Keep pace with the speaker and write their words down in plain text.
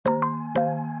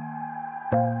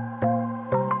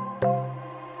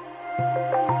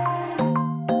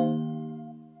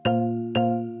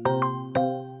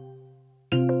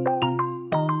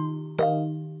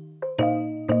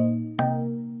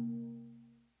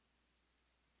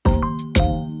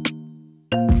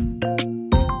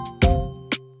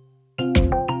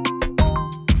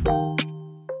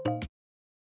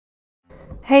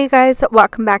Hey you guys,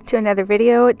 welcome back to another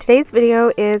video. Today's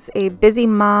video is a busy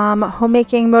mom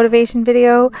homemaking motivation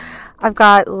video. I've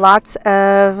got lots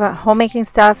of homemaking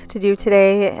stuff to do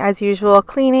today, as usual,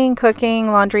 cleaning,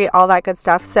 cooking, laundry, all that good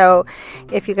stuff. So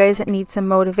if you guys need some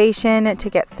motivation to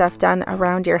get stuff done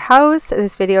around your house,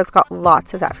 this video's got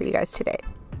lots of that for you guys today.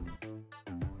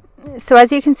 So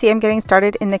as you can see, I'm getting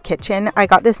started in the kitchen. I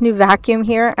got this new vacuum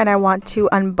here and I want to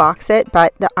unbox it,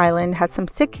 but the island has some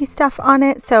sticky stuff on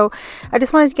it. So I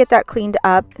just wanted to get that cleaned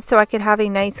up so I could have a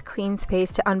nice clean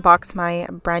space to unbox my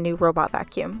brand new robot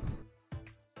vacuum.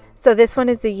 So this one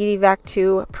is the Yeedi Vac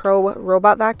 2 Pro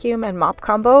Robot Vacuum and Mop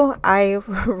Combo. I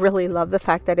really love the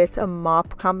fact that it's a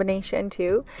mop combination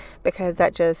too, because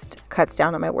that just cuts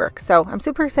down on my work. So I'm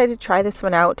super excited to try this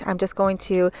one out. I'm just going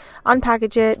to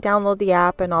unpackage it, download the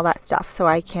app and all that stuff so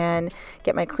I can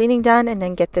get my cleaning done and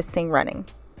then get this thing running.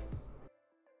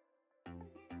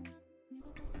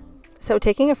 So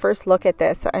taking a first look at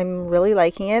this, I'm really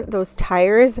liking it. Those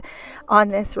tires on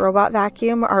this robot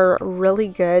vacuum are really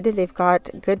good. They've got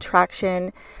good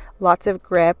traction, lots of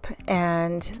grip,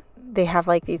 and they have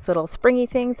like these little springy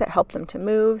things that help them to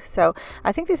move. So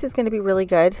I think this is going to be really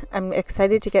good. I'm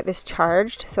excited to get this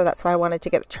charged. So that's why I wanted to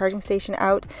get the charging station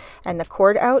out and the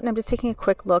cord out. And I'm just taking a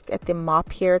quick look at the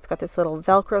mop here. It's got this little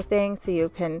Velcro thing so you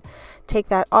can take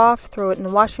that off, throw it in the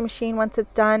washing machine once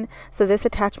it's done. So this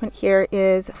attachment here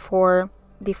is for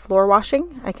the floor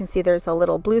washing. I can see there's a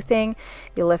little blue thing.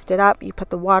 You lift it up, you put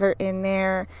the water in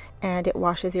there, and it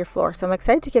washes your floor. So I'm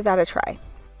excited to give that a try.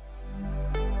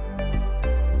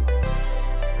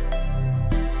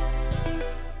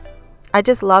 I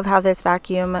just love how this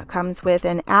vacuum comes with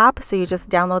an app. So you just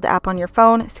download the app on your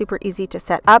phone, super easy to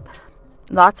set up.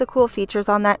 Lots of cool features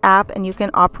on that app, and you can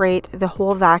operate the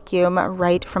whole vacuum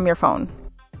right from your phone.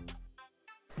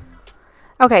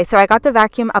 Okay, so I got the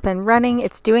vacuum up and running.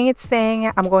 It's doing its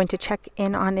thing. I'm going to check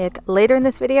in on it later in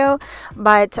this video,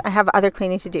 but I have other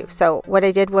cleaning to do. So what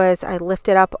I did was I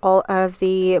lifted up all of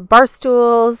the bar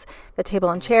stools, the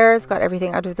table and chairs, got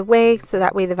everything out of the way so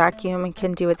that way the vacuum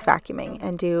can do its vacuuming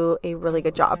and do a really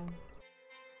good job.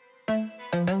 And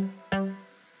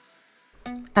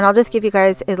I'll just give you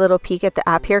guys a little peek at the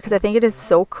app here because I think it is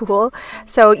so cool.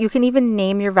 So you can even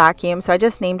name your vacuum. So I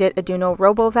just named it Aduno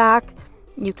RoboVac.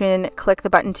 You can click the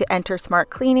button to enter smart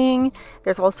cleaning.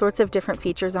 There's all sorts of different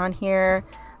features on here.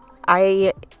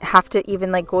 I have to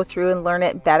even like go through and learn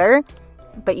it better,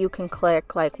 but you can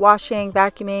click like washing,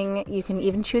 vacuuming. You can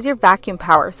even choose your vacuum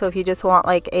power. So if you just want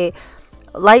like a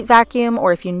light vacuum,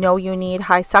 or if you know you need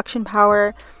high suction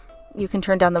power, you can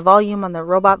turn down the volume on the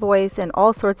robot voice and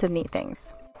all sorts of neat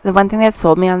things. The one thing that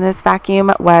sold me on this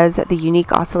vacuum was the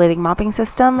unique oscillating mopping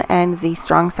system and the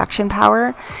strong suction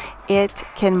power. It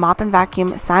can mop and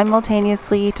vacuum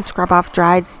simultaneously to scrub off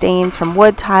dried stains from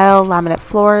wood, tile, laminate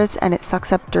floors, and it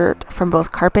sucks up dirt from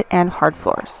both carpet and hard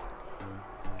floors.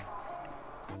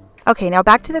 Okay, now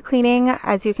back to the cleaning.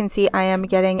 As you can see, I am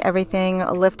getting everything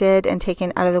lifted and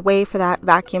taken out of the way for that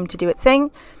vacuum to do its thing.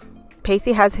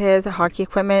 Pacey has his hockey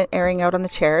equipment airing out on the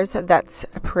chairs. That's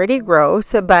pretty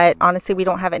gross, but honestly, we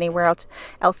don't have anywhere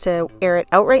else to air it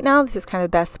out right now. This is kind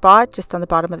of the best spot, just on the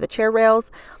bottom of the chair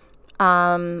rails.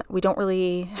 We don't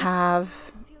really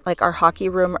have like our hockey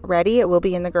room ready. It will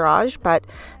be in the garage, but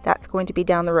that's going to be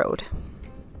down the road.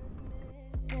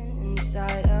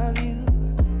 Inside of you,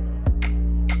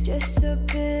 just a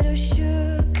bit of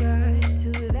sugar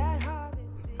to that hobby.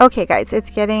 Okay guys,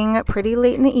 it's getting pretty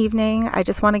late in the evening. I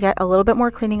just want to get a little bit more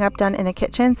cleaning up done in the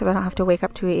kitchen so I don't have to wake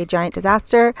up to a giant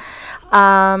disaster.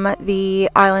 The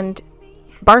island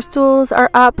bar stools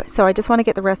are up, so I just want to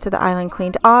get the rest of the island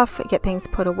cleaned off, get things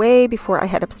put away before I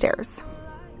head upstairs.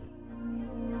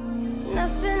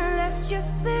 Nothing left you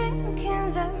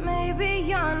thinking that maybe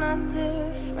you're not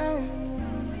different.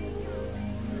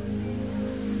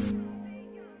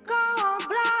 Go on,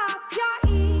 blow up your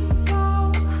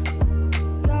ego,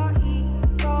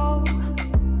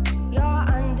 your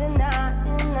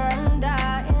undenying,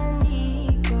 undying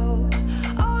ego.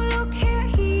 Oh, look here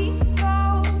he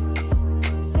goes,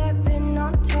 stepping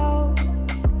on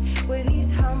toes with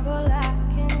his humble lack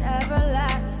and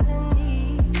everlasting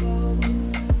ego.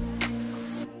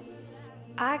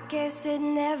 I guess it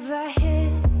never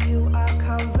hit you. Our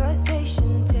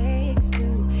conversation takes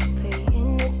two,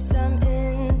 paying it some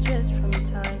interest from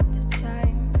time to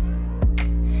time.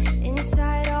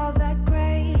 Inside all that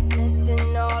greatness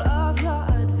and all of your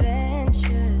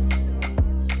adventures,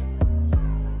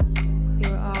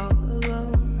 you're all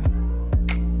alone.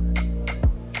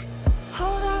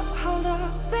 Hold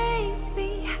up,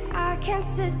 baby, I can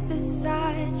sit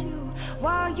beside you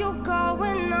while you're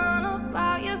going on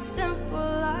about your simple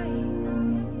life.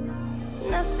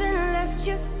 Nothing left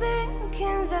you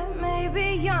thinking that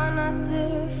maybe you're not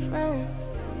different.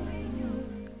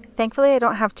 Thankfully, I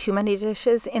don't have too many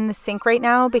dishes in the sink right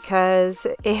now, because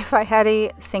if I had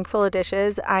a sink full of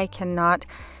dishes, I cannot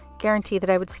guarantee that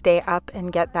I would stay up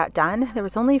and get that done. There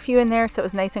was only a few in there, so it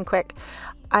was nice and quick.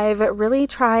 I've really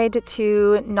tried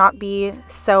to not be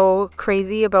so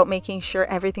crazy about making sure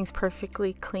everything's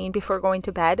perfectly clean before going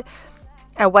to bed.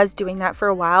 I was doing that for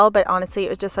a while, but honestly, it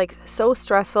was just like so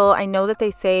stressful. I know that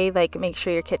they say like make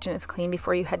sure your kitchen is clean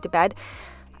before you head to bed.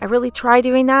 I really try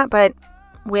doing that, but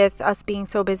with us being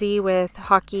so busy with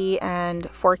hockey and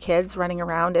 4 kids running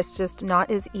around, it's just not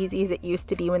as easy as it used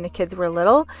to be when the kids were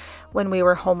little, when we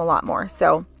were home a lot more.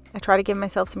 So I try to give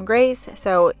myself some grace.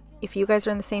 So if you guys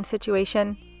are in the same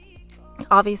situation,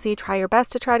 obviously try your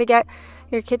best to try to get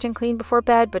your kitchen clean before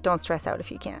bed, but don't stress out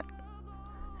if you can't.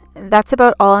 That's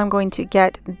about all I'm going to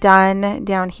get done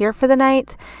down here for the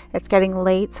night. It's getting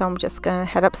late, so I'm just gonna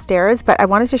head upstairs, but I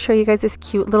wanted to show you guys this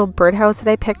cute little birdhouse that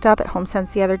I picked up at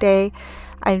HomeSense the other day.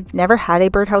 I've never had a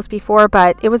birdhouse before,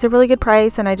 but it was a really good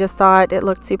price, and I just thought it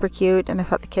looked super cute, and I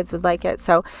thought the kids would like it.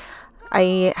 So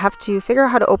I have to figure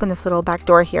out how to open this little back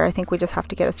door here. I think we just have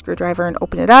to get a screwdriver and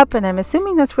open it up, and I'm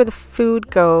assuming that's where the food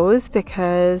goes,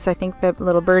 because I think the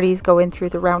little birdies go in through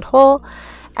the round hole.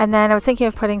 And then I was thinking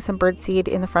of putting some birdseed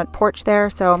in the front porch there,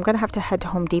 so I'm going to have to head to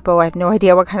Home Depot. I have no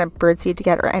idea what kind of birdseed to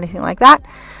get or anything like that.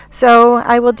 So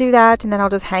I will do that, and then I'll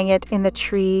just hang it in the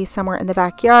tree somewhere in the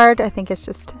backyard. I think it's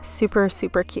just super,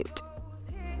 super cute.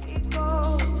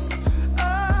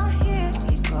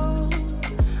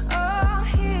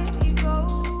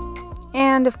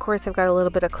 And of course, I've got a little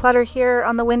bit of clutter here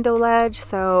on the window ledge.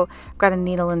 So I've got a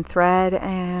needle and thread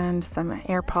and some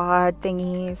AirPod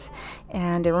thingies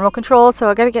and a remote control. So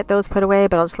I got to get those put away,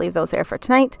 but I'll just leave those there for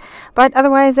tonight. But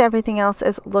otherwise, everything else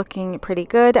is looking pretty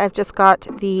good. I've just got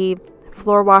the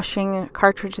floor washing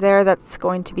cartridge there that's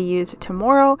going to be used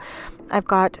tomorrow. I've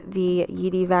got the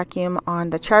Yeedi vacuum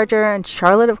on the charger, and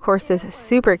Charlotte, of course, is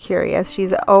super curious.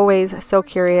 She's always so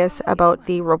curious about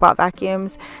the robot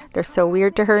vacuums. They're so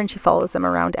weird to her, and she follows them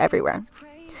around everywhere.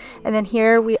 And then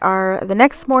here we are the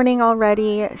next morning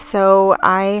already. So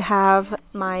I have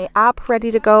my app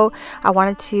ready to go. I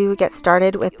wanted to get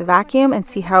started with the vacuum and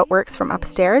see how it works from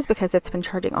upstairs, because it's been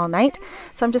charging all night.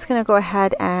 So I'm just going to go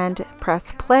ahead and press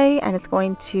play, and it's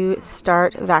going to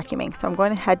start vacuuming. So I'm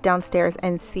going to head downstairs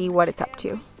and see what it's up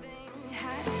to.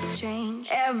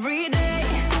 Every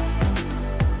day.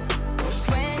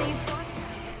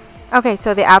 Okay,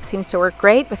 so the app seems to work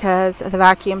great, because the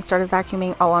vacuum started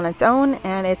vacuuming all on its own,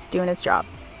 and it's doing its job.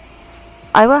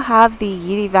 I will have the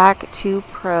Yeedi Vac 2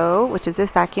 Pro, which is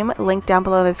this vacuum, linked down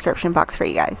below in the description box for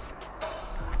you guys.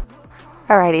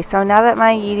 Alrighty, so now that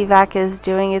my Yeedi Vac is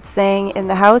doing its thing in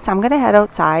the house, I'm going to head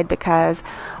outside, because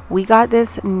we got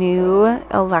this new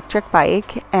electric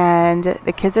bike, and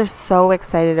the kids are so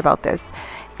excited about this.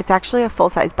 It's actually a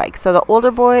full-size bike, so the older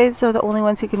boys are the only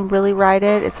ones who can really ride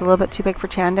it. It's a little bit too big for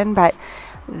Chandon, but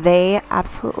they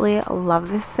absolutely love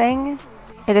this thing.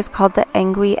 It is called the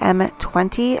ENGWE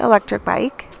M20 electric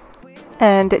bike,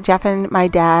 and Jeff and my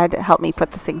dad helped me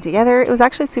put this thing together. It was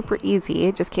actually super easy.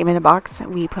 It just came in a box.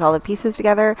 We put all the pieces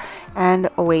together, and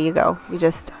away you go. You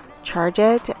just charge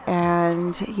it,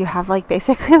 and you have like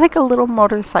basically like a little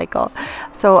motorcycle.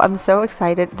 So I'm so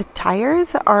excited. The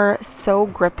tires are so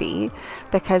grippy,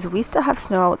 because we still have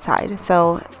snow outside,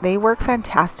 so they work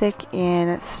fantastic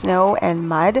in snow and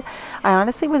mud. I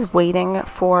honestly was waiting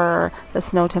for the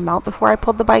snow to melt before I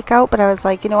pulled the bike out, but I was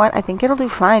like, you know what, I think it'll do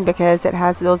fine, because it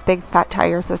has those big fat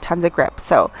tires with tons of grip.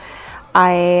 So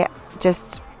I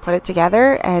just put it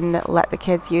together and let the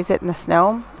kids use it in the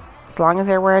snow. As long as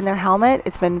they're wearing their helmet,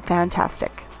 it's been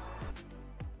fantastic.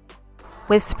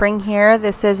 With spring here,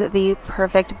 this is the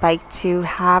perfect bike to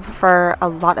have for a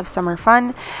lot of summer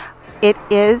fun. It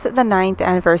is the 9th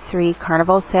anniversary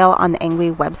carnival sale on the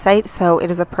ENGWE website, so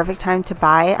it is a perfect time to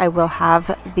buy. I will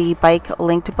have the bike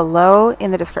linked below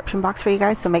in the description box for you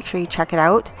guys, so make sure you check it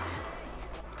out.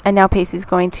 And now Pacey's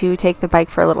going to take the bike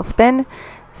for a little spin.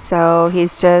 So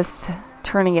he's just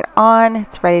turning it on,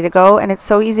 it's ready to go, and it's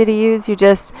so easy to use. You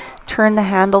just turn the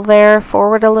handle there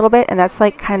forward a little bit, and that's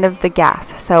like kind of the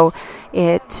gas. So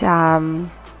it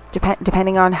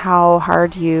depending on how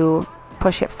hard you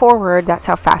push it forward, that's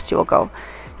how fast you will go.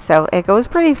 So it goes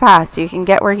pretty fast. You can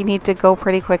get where you need to go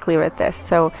pretty quickly with this.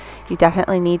 So you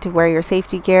definitely need to wear your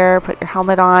safety gear, put your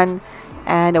helmet on,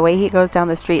 and away he goes down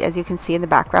the street. As you can see in the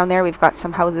background there, we've got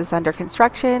some houses under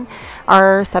construction.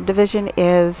 Our subdivision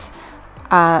is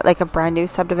like a brand new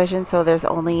subdivision, so there's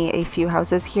only a few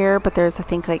houses here, but there's I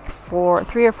think like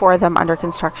 3 or 4 of them under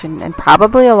construction, and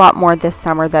probably a lot more this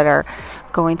summer that are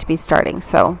going to be starting.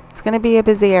 So it's going to be a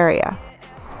busy area.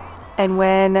 And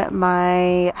when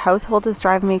my household is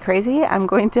driving me crazy, I'm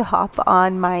going to hop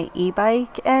on my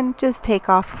e-bike and just take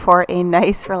off for a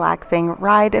nice relaxing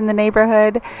ride in the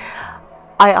neighborhood.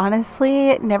 I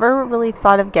honestly never really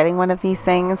thought of getting one of these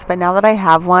things, but now that I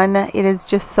have one, it is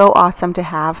just so awesome to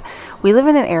have. We live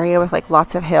in an area with like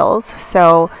lots of hills,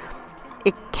 so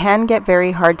it can get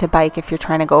very hard to bike if you're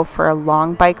trying to go for a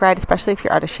long bike ride, especially if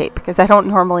you're out of shape, because I don't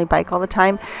normally bike all the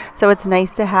time. So it's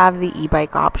nice to have the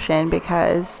e-bike option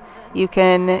because you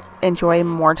can enjoy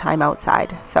more time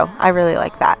outside. So I really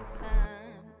like that.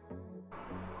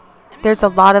 There's a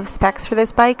lot of specs for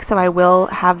this bike, so I will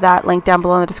have that link down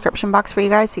below in the description box for you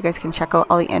guys, so you guys can check out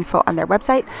all the info on their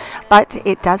website. But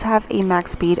it does have a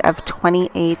max speed of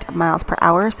 28 miles per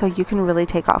hour, so you can really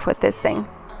take off with this thing.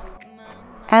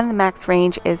 And the max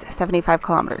range is 75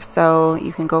 kilometers, so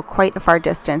you can go quite a far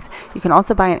distance. You can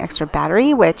also buy an extra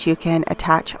battery, which you can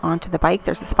attach onto the bike.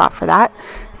 There's a spot for that.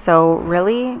 So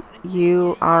really,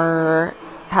 you are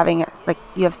having, like,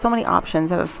 you have so many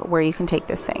options of where you can take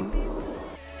this thing.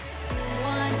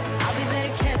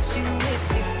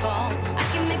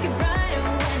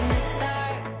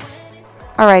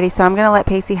 Alrighty, so I'm going to let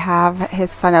Pacey have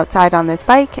his fun outside on this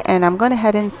bike, and I'm going to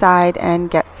head inside and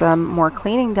get some more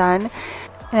cleaning done.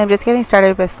 And I'm just getting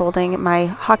started with folding my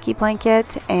hockey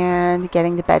blanket and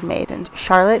getting the bed made. And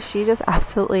Charlotte, she just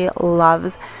absolutely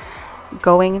loves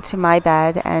going to my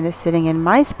bed and sitting in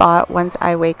my spot once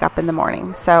I wake up in the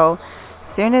morning. So as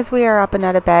soon as we are up and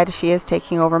out of bed, she is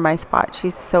taking over my spot.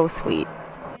 She's so sweet.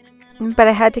 But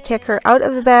I had to kick her out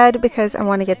of the bed because I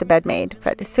want to get the bed made.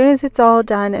 But as soon as it's all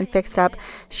done and fixed up,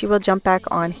 she will jump back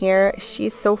on here.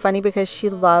 She's so funny because she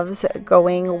loves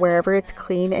going wherever it's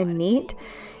clean and neat.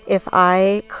 If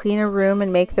I clean a room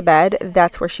and make the bed,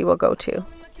 that's where she will go to.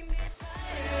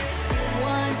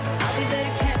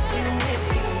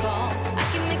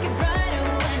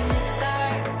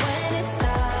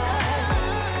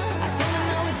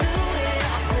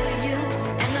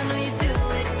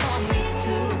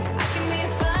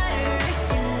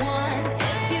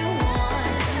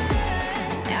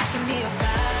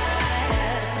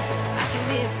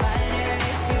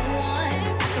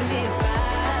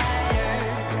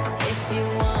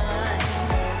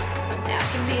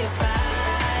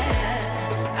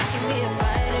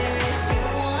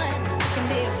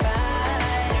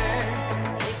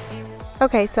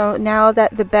 Okay, so now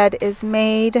that the bed is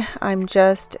made, I'm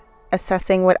just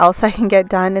assessing what else I can get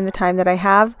done in the time that I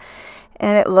have.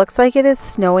 And it looks like it is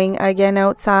snowing again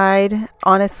outside.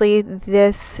 Honestly,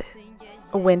 this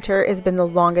winter has been the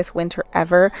longest winter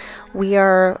ever. We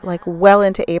are like well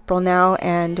into April now,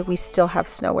 and we still have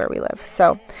snow where we live.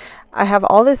 So I have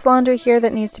all this laundry here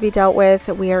that needs to be dealt with.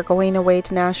 We are going away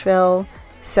to Nashville,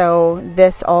 so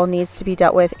this all needs to be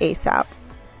dealt with ASAP.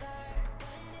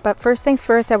 But first things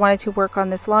first, I wanted to work on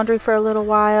this laundry for a little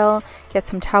while, get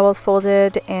some towels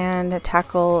folded, and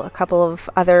tackle a couple of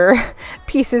other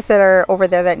pieces that are over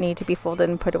there that need to be folded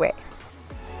and put away.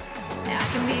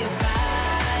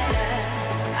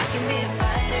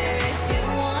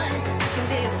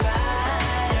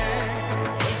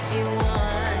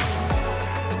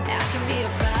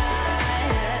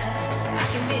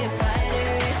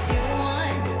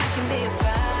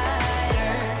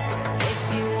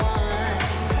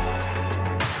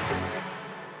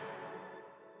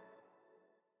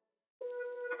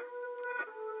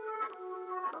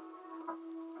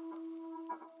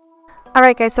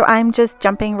 Alright guys, so I'm just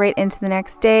jumping right into the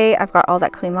next day. I've got all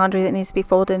that clean laundry that needs to be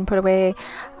folded and put away.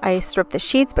 I stripped the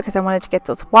sheets because I wanted to get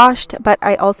those washed, but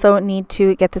I also need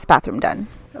to get this bathroom done.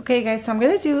 Okay guys, so I'm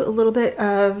going to do a little bit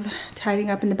of tidying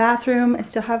up in the bathroom. I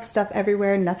still have stuff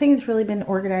everywhere. Nothing's really been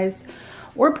organized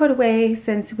or put away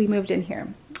since we moved in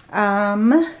here.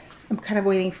 I'm kind of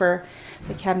waiting for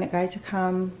the cabinet guy to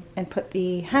come and put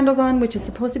the handles on, which is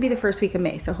supposed to be the first week of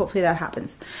May, so hopefully that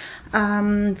happens.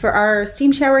 For our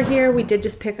steam shower here, we did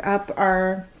just pick up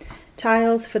our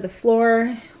tiles for the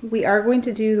floor. We are going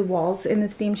to do the walls in the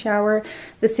steam shower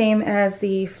the same as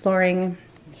the flooring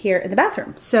here in the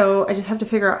bathroom. So I just have to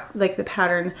figure out like the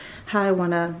pattern, how I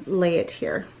want to lay it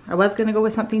here. I was going to go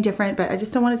with something different, but I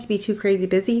just don't want it to be too crazy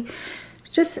busy.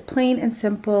 Just plain and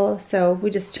simple. So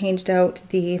we just changed out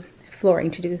the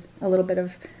flooring to do a little bit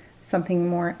of something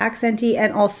more accenty,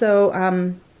 and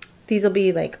also these will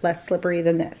be like less slippery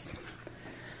than this.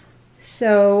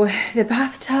 So the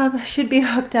bathtub should be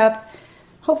hooked up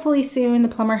hopefully soon the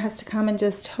plumber has to come and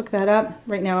just hook that up.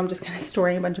 Right now I'm just kind of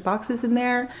storing a bunch of boxes in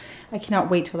there. I cannot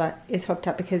wait till that is hooked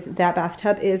up because that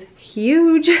bathtub is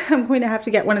huge. I'm going to have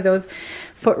to get one of those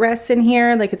footrests in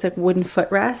here, like it's a wooden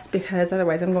footrest, because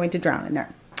otherwise I'm going to drown in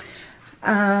there.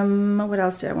 What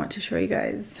else did I want to show you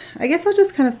guys? I guess I'll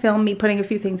just kind of film me putting a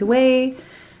few things away.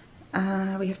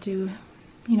 We have to,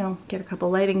 you know, get a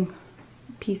couple lighting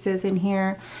pieces in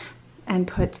here and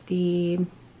put the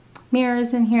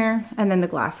mirrors in here, and then the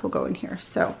glass will go in here.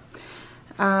 So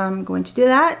I'm going to do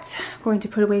that. I'm going to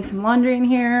put away some laundry in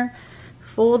here,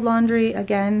 fold laundry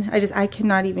again. I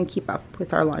cannot even keep up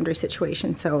with our laundry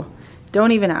situation, so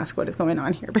don't even ask what is going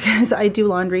on here, because I do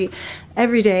laundry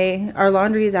every day. Our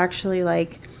laundry is actually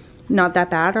like not that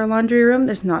bad, our laundry room.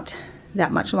 There's not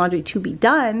that much laundry to be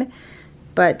done,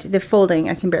 but the folding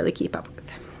I can barely keep up with.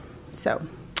 So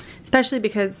especially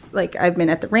because like I've been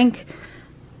at the rink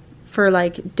for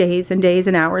like days and days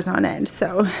and hours on end.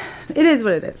 So it is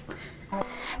what it is.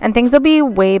 And things will be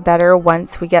way better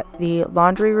once we get the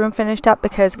laundry room finished up,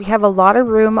 because we have a lot of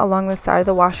room along the side of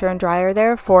the washer and dryer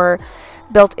there for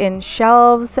built-in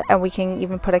shelves, and we can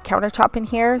even put a countertop in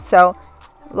here. So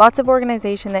lots of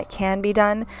organization that can be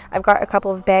done. I've got a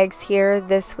couple of bags here.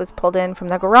 This was pulled in from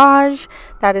the garage.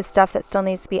 That is stuff that still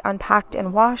needs to be unpacked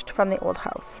and washed from the old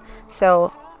house.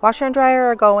 So washer and dryer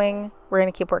are going. We're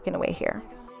going to keep working away here.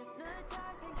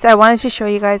 So I wanted to show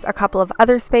you guys a couple of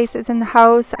other spaces in the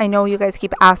house. I know you guys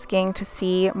keep asking to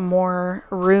see more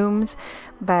rooms,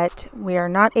 but we are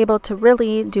not able to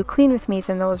really do clean with me's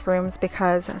in those rooms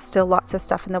because still lots of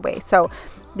stuff in the way. So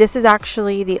this is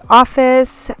actually the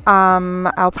office.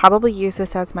 I'll probably use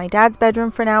this as my dad's bedroom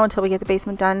for now until we get the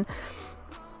basement done.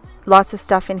 Lots of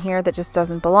stuff in here that just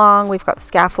doesn't belong. We've got the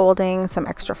scaffolding, some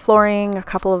extra flooring, a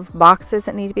couple of boxes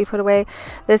that need to be put away.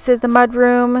 This is the mud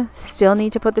room. Still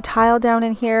need to put the tile down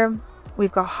in here.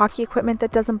 We've got hockey equipment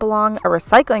that doesn't belong. A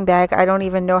recycling bag. I don't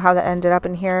even know how that ended up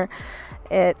in here.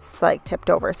 It's like tipped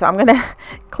over. So I'm going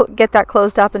to get that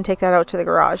closed up and take that out to the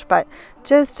garage. But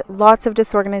just lots of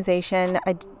disorganization.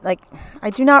 I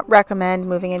do not recommend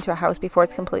moving into a house before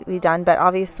it's completely done. But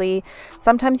obviously,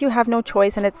 sometimes you have no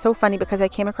choice. And it's so funny because I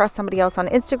came across somebody else on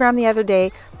Instagram the other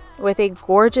day with a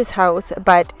gorgeous house.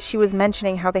 But she was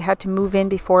mentioning how they had to move in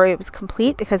before it was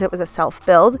complete because it was a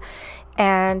self-build.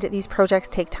 And these projects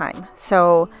take time.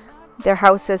 So their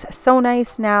house is so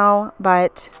nice now,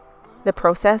 but the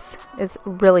process is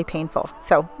really painful.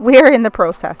 So we're in the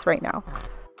process right now.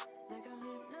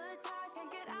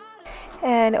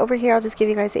 And over here, I'll just give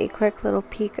you guys a quick little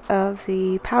peek of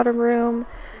the powder room.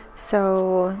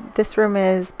 So this room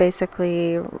is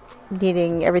basically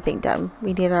needing everything done.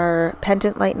 We need our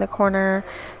pendant light in the corner.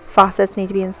 Faucets need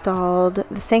to be installed.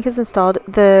 The sink is installed.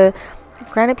 The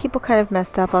granite people kind of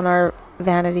messed up on our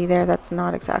vanity there. That's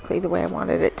not exactly the way I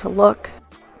wanted it to look.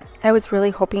 I was really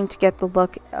hoping to get the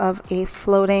look of a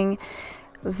floating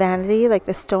vanity, like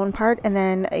the stone part, and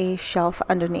then a shelf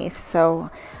underneath.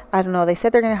 So I don't know. They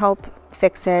said they're going to help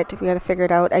fix it. We got to figure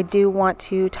it out. I do want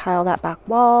to tile that back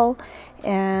wall,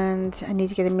 and I need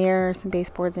to get a mirror, some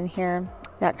baseboards in here,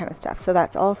 that kind of stuff. So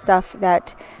that's all stuff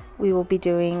that we will be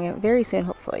doing very soon,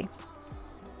 hopefully.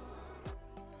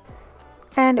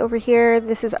 And over here,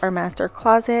 this is our master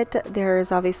closet.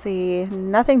 There's obviously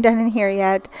nothing done in here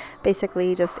yet.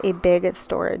 Basically just a big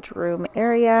storage room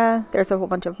area. There's a whole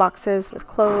bunch of boxes with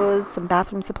clothes, some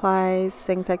bathroom supplies,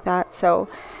 things like that. So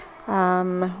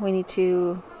we need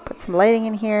to put some lighting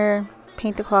in here,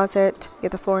 paint the closet,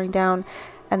 get the flooring down,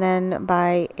 and then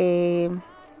buy a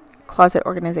closet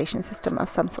organization system of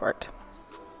some sort.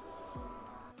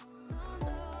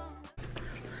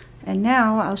 And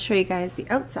now I'll show you guys the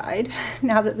outside.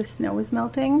 Now that the snow is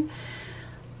melting,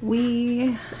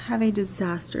 we have a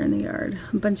disaster in the yard.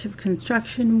 A bunch of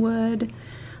construction wood.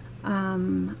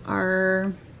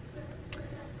 Our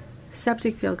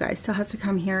septic field guy still has to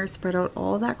come here, spread out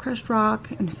all that crushed rock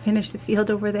and finish the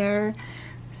field over there.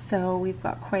 So we've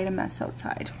got quite a mess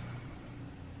outside.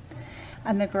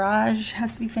 And the garage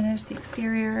has to be finished, the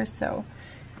exterior. So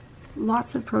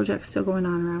lots of projects still going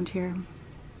on around here.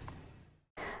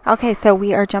 Okay, so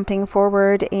we are jumping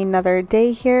forward another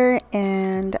day here,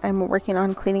 and I'm working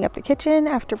on cleaning up the kitchen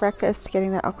after breakfast,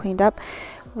 getting that all cleaned up.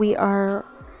 We are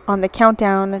on the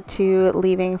countdown to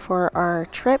leaving for our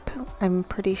trip. I'm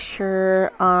pretty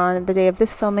sure on the day of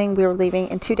this filming, we were leaving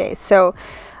in 2 days. So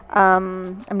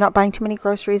I'm not buying too many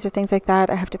groceries or things like that.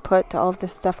 I have to put all of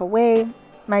this stuff away.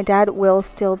 My dad will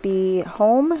still be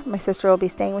home. My sister will be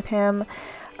staying with him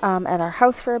at our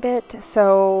house for a bit,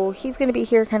 so he's going to be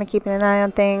here kind of keeping an eye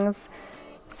on things.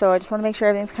 So I just want to make sure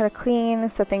everything's kind of clean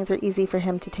so things are easy for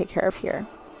him to take care of here.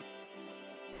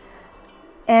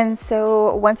 And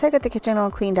so once I get the kitchen all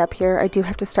cleaned up here, I do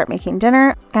have to start making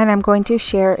dinner, and I'm going to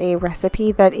share a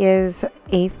recipe that is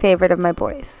a favorite of my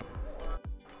boys.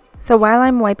 So while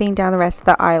I'm wiping down the rest of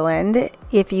the island,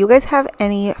 if you guys have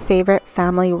any favorite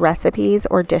family recipes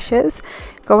or dishes,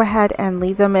 go ahead and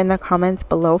leave them in the comments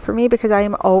below for me, because I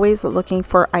am always looking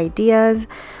for ideas.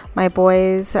 My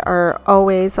boys are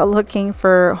always looking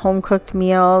for home-cooked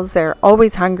meals. They're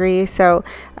always hungry, so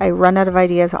I run out of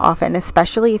ideas often,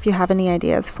 especially if you have any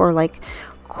ideas for like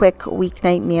quick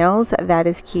weeknight meals. That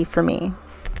is key for me.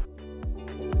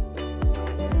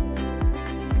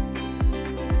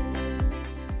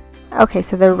 Okay,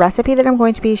 so the recipe that I'm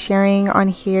going to be sharing on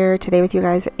here today with you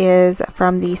guys is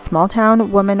from the Small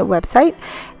Town Woman website,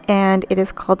 and it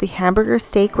is called the hamburger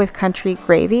steak with country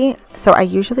gravy. So I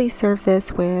usually serve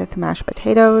this with mashed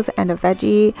potatoes and a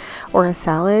veggie or a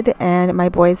salad, and my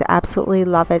boys absolutely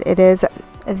love it. It is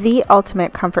the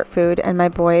ultimate comfort food, and my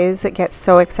boys get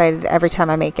so excited every time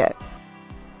I make it.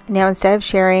 Now, instead of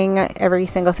sharing every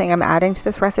single thing I'm adding to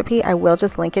this recipe, I will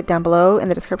just link it down below in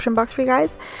the description box for you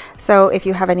guys. So if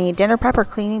you have any dinner prep or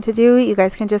cleaning to do, you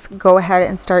guys can just go ahead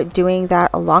and start doing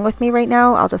that along with me right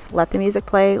now. I'll just let the music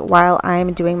play while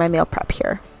I'm doing my meal prep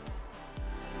here.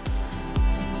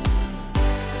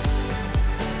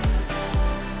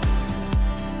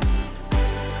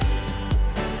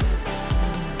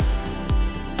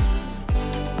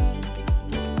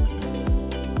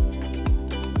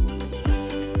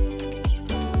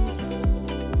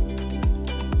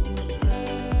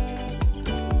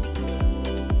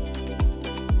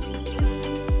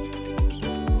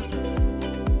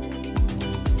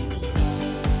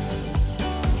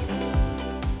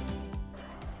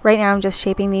 Right now I'm just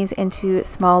shaping these into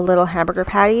small little hamburger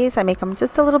patties. I make them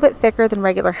just a little bit thicker than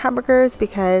regular hamburgers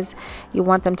because you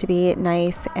want them to be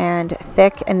nice and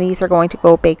thick, and these are going to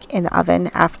go bake in the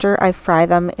oven after I fry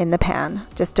them in the pan,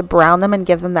 just to brown them and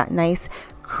give them that nice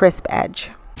crisp edge.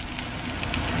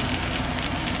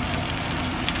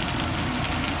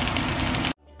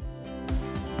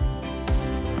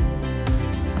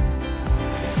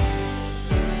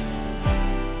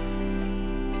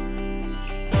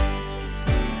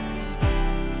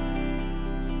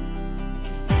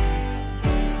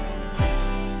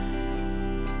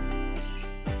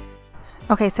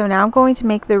 Okay, so now I'm going to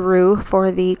make the roux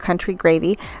for the country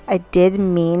gravy. I did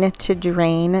mean to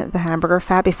drain the hamburger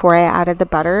fat before I added the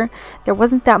butter. There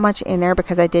wasn't that much in there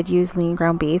because I did use lean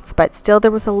ground beef, but still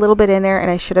there was a little bit in there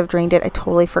and I should have drained it. I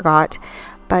totally forgot.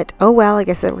 But oh well, I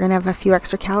guess we're gonna have a few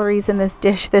extra calories in this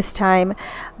dish this time.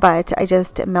 But I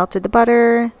just melted the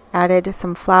butter, added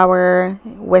some flour,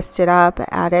 whisked it up,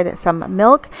 added some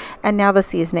milk, and now the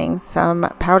seasoning,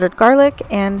 some powdered garlic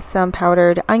and some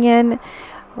powdered onion.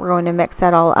 We're going to mix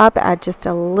that all up, add just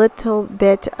a little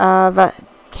bit of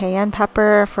cayenne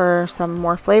pepper for some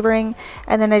more flavoring,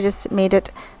 and then I just made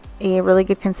it a really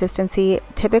good consistency.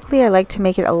 Typically I like to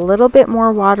make it a little bit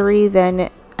more watery than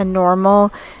a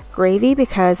normal gravy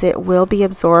because it will be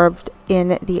absorbed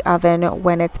in the oven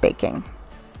when it's baking.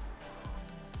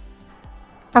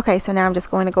 Okay, so now I'm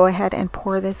just going to go ahead and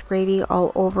pour this gravy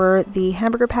all over the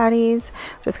hamburger patties.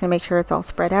 Just going to make sure it's all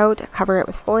spread out, cover it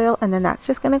with foil, and then that's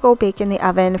just going to go bake in the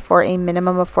oven for a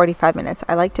minimum of 45 minutes.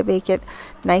 I like to bake it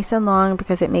nice and long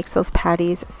because it makes those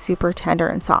patties super tender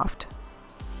and soft.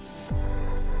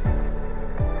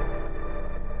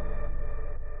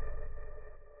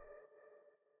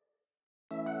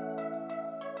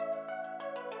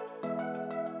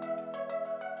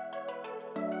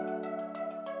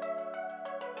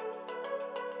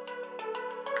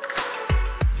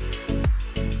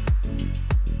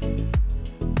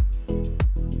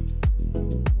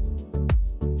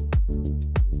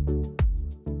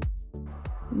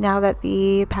 Now that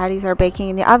the patties are baking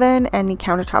in the oven and the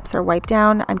countertops are wiped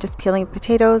down, I'm just peeling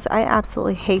potatoes. I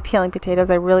absolutely hate peeling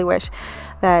potatoes. I really wish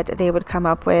that they would come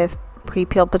up with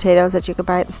pre-peeled potatoes that you could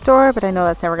buy at the store, but I know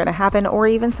that's never going to happen, or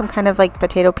even some kind of like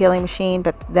potato peeling machine,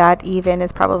 but that even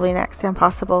is probably next to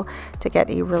impossible to get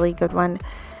a really good one.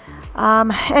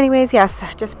 Anyways, yes,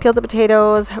 just peeled the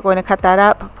potatoes. I'm going to cut that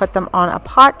up, put them on a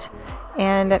pot,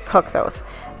 and cook those.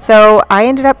 So I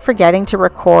ended up forgetting to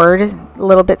record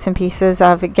little bits and pieces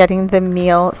of getting the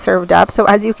meal served up. So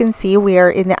as you can see, we are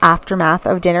in the aftermath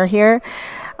of dinner here.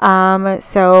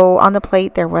 So on the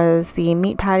plate there was the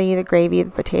meat patty, the gravy,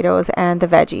 the potatoes, and the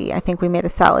veggie. I think we made a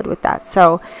salad with that.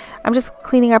 So I'm just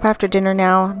cleaning up after dinner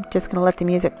now. I'm just gonna let the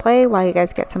music play while you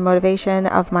guys get some motivation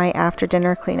of my after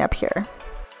dinner cleanup here.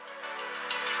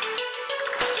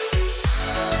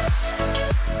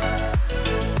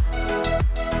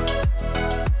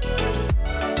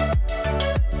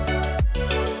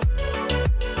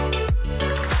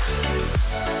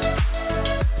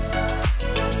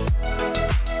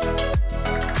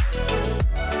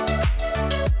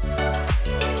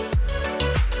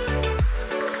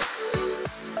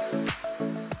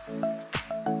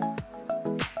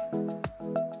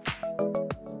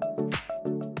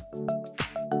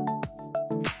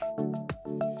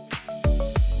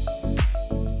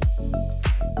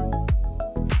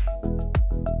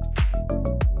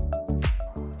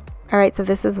 Alright, so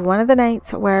this is one of the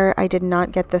nights where I did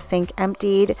not get the sink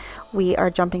emptied. We are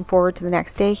jumping forward to the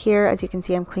next day here. As you can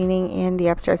see, I'm cleaning in the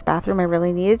upstairs bathroom. I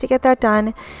really needed to get that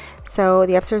done. So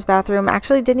the upstairs bathroom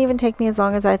actually didn't even take me as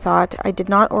long as I thought. I did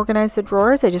not organize the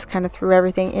drawers. I just kind of threw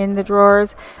everything in the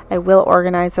drawers. I will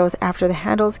organize those after the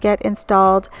handles get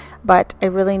installed, but I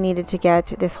really needed to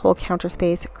get this whole counter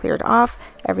space cleared off,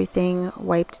 everything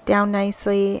wiped down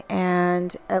nicely,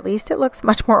 and at least it looks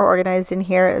much more organized in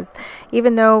here.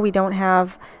 Even though we don't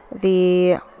have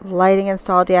the lighting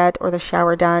installed yet or the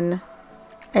shower done,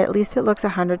 at least it looks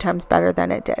 100 times better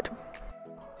than it did.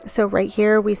 So right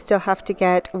here we still have to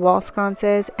get wall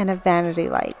sconces and a vanity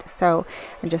light. So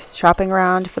I'm just shopping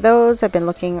around for those. I've been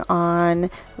looking on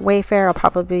Wayfair. I'll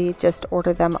probably just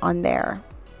order them on there.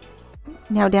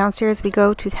 Now downstairs we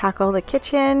go to tackle the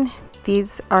kitchen.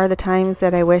 These are the times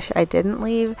that I wish I didn't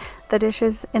leave the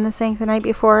dishes in the sink the night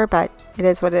before, but it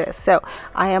is what it is. So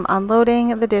I am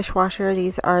unloading the dishwasher.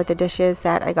 These are the dishes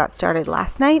that I got started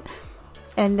last night.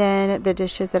 And then the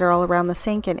dishes that are all around the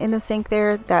sink and in the sink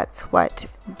there, that's what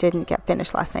didn't get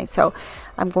finished last night. So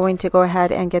I'm going to go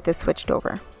ahead and get this switched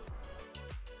over.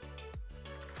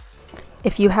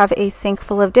 If you have a sink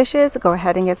full of dishes, go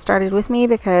ahead and get started with me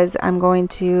because I'm going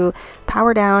to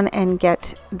power down and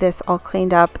get this all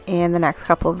cleaned up in the next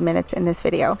couple of minutes in this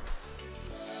video.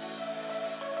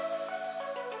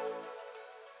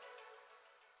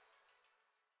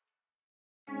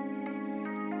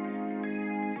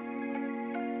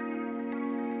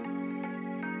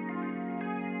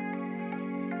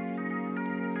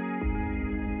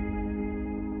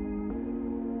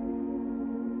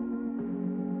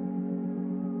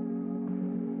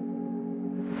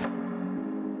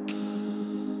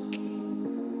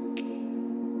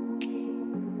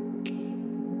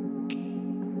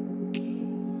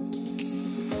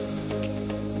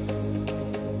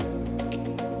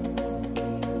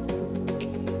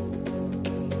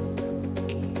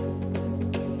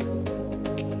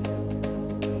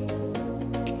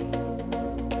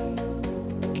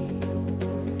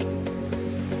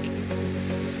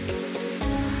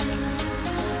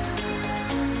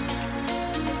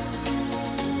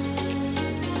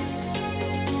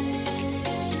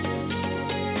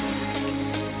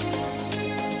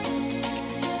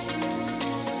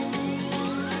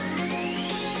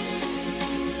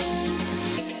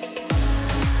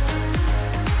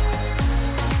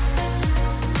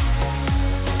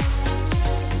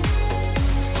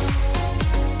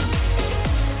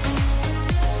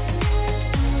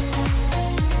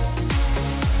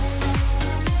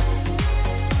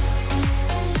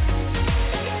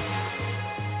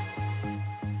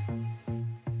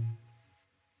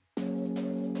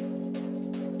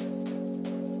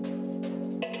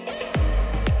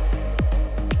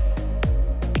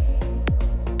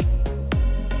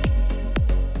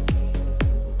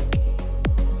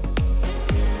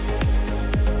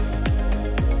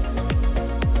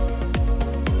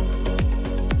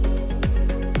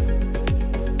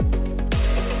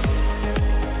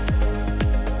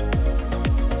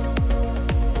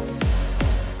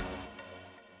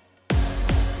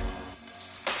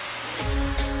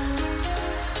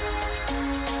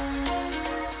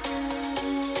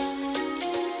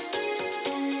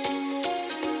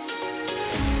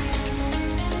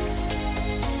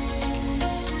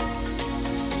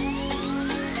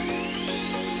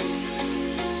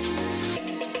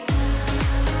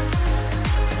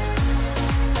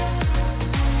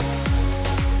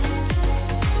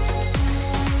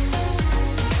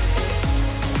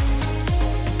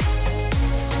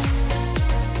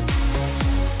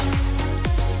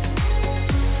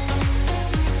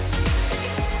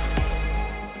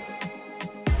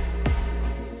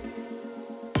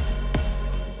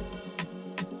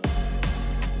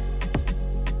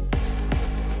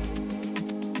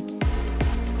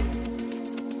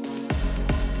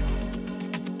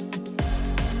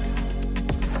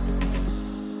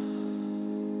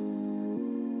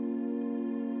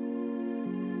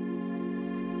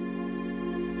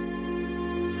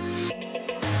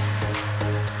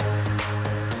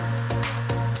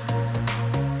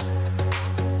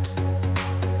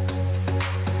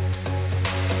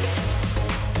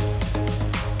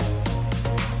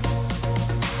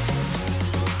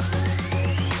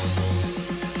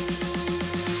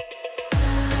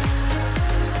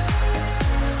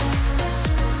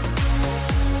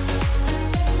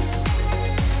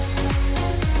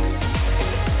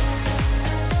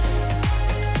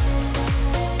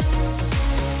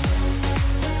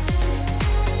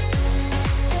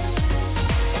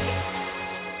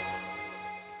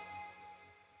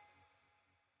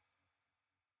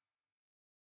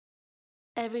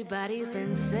 Everybody's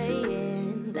been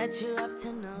saying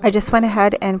I just went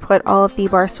ahead and put all of the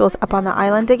bar stools up on the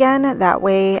island again. That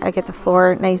way I get the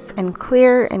floor nice and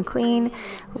clear and clean,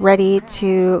 ready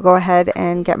to go ahead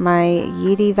and get my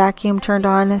Yeedi vacuum turned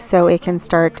on so it can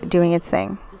start doing its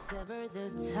thing.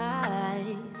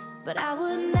 But I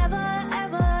would never,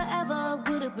 ever, ever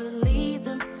would have believed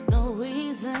them, no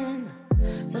reason.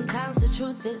 Sometimes the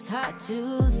truth is hard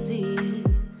to see,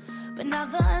 but now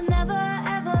the never,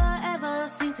 ever, ever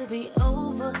seem to be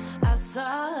over. I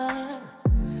saw her,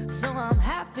 so I'm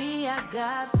happy I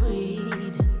got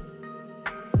freed.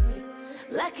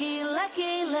 Lucky,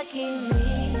 lucky, lucky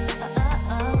me.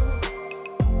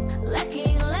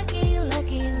 Lucky, lucky,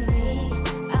 lucky me.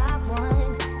 I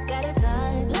won, got it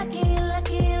done. Lucky,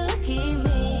 lucky, lucky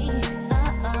me.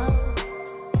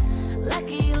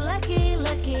 Lucky, lucky,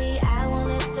 lucky. I won't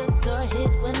let the door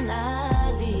hit when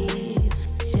I leave.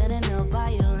 Should've known by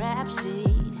your rap sheet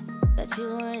that you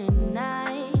weren't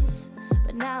nice,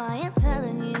 but now I am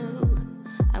telling you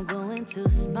I'm going to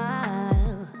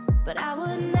smile. But I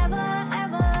would never,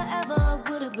 ever, ever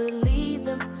would have believed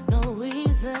them, no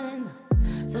reason.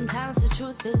 Sometimes the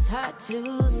truth is hard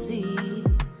to see,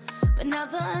 but now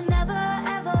the never,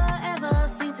 ever, ever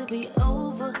seem to be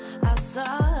over. I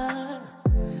saw her,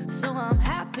 so I'm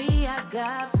happy I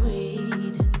got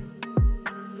freed.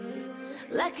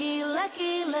 Lucky,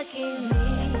 lucky, lucky me.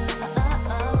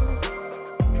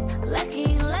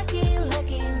 Lucky, lucky,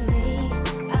 lucky me.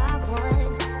 I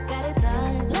won, got it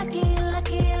done. Lucky,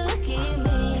 lucky, lucky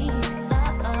me.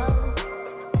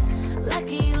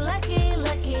 Lucky, lucky,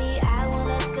 lucky. I won't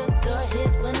let the door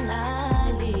hit when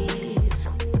I leave.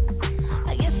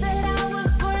 I guess that I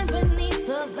was born beneath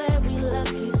a very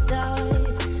lucky star,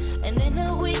 and in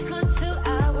a week or two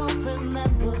I won't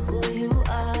remember who you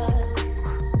are.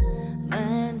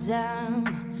 Man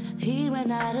down, he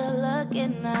ran out of luck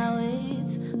and now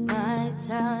it's my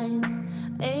time.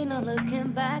 Ain't no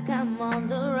looking back, I'm on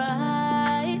the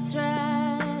right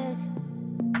track.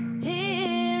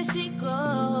 Here she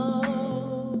goes.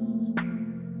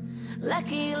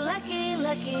 Lucky, lucky,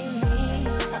 lucky me.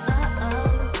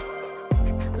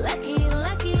 Lucky,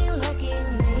 lucky, lucky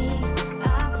me. I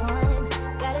won,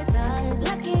 got it done.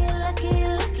 Lucky, lucky,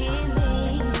 lucky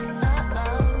me.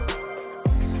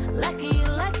 Lucky,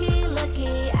 lucky,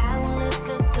 lucky. I won't let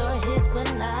the door hit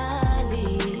when I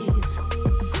leave.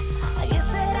 I guess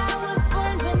that I was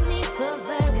born beneath a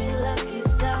very lucky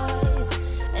star,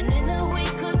 and in a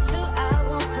week or two I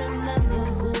won't remember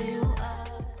who you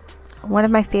are. One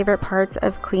of my favorite parts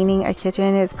of cleaning a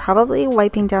kitchen is probably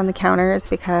wiping down the counters,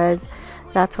 because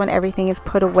that's when everything is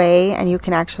put away and you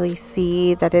can actually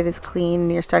see that it is clean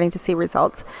and you're starting to see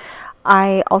results.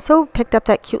 I also picked up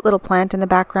that cute little plant in the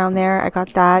background there. I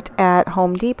got that at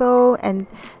Home Depot, and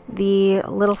the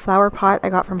little flower pot I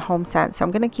got from HomeSense. So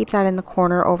I'm going to keep that in the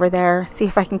corner over there, see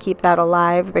if I can keep that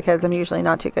alive, because I'm usually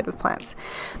not too good with plants.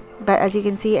 But as you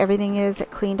can see, everything is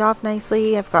cleaned off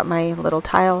nicely. I've got my little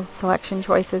tile selection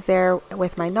choices there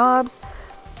with my knobs.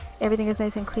 Everything is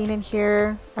nice and clean in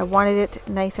here. I wanted it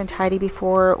nice and tidy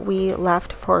before we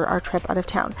left for our trip out of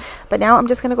town. But now I'm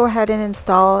just going to go ahead and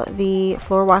install the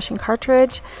floor washing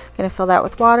cartridge. I'm going to fill that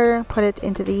with water, put it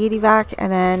into the Yeedi Vac,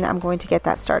 and then I'm going to get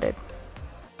that started.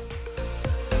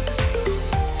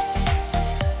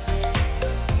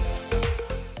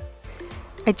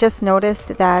 I just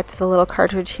noticed that the little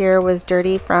cartridge here was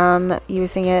dirty from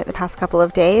using it the past couple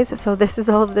of days. So this is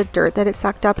all of the dirt that it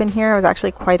sucked up in here. I was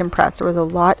actually quite impressed. There was a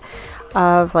lot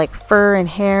of like fur and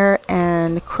hair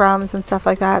and crumbs and stuff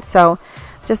like that. So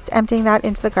just emptying that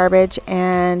into the garbage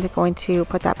and going to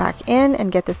put that back in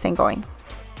and get this thing going.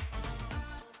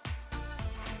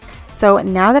 So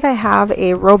now that I have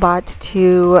a robot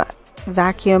to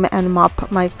vacuum and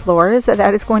mop my floors,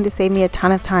 that is going to save me a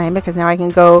ton of time, because now I can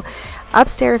go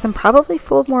upstairs and probably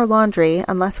fold more laundry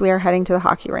unless we are heading to the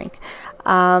hockey rink.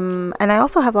 And I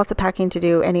also have lots of packing to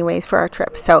do anyways for our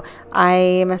trip. So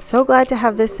I'm so glad to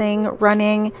have this thing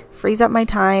running, frees up my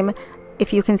time.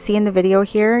 If you can see in the video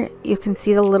here, you can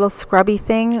see the little scrubby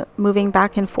thing moving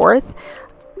back and forth.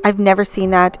 I've never seen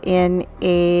that in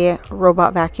a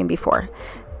robot vacuum before.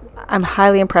 I'm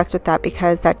highly impressed with that,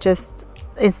 because that just,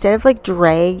 instead of like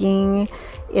dragging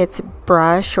its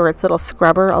brush or its little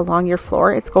scrubber along your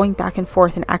floor, it's going back and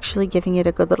forth and actually giving it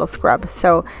a good little scrub.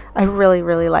 So I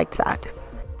really liked that.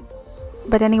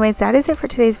 But anyways, that is it for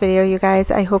today's video, you guys.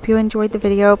 I hope you enjoyed the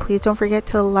video. Please don't forget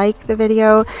to like the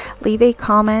video, leave a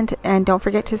comment, and don't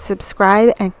forget to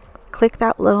subscribe and click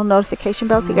that little notification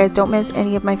bell so you guys don't miss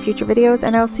any of my future videos.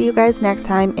 And I'll see you guys next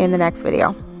time in the next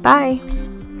video. Bye!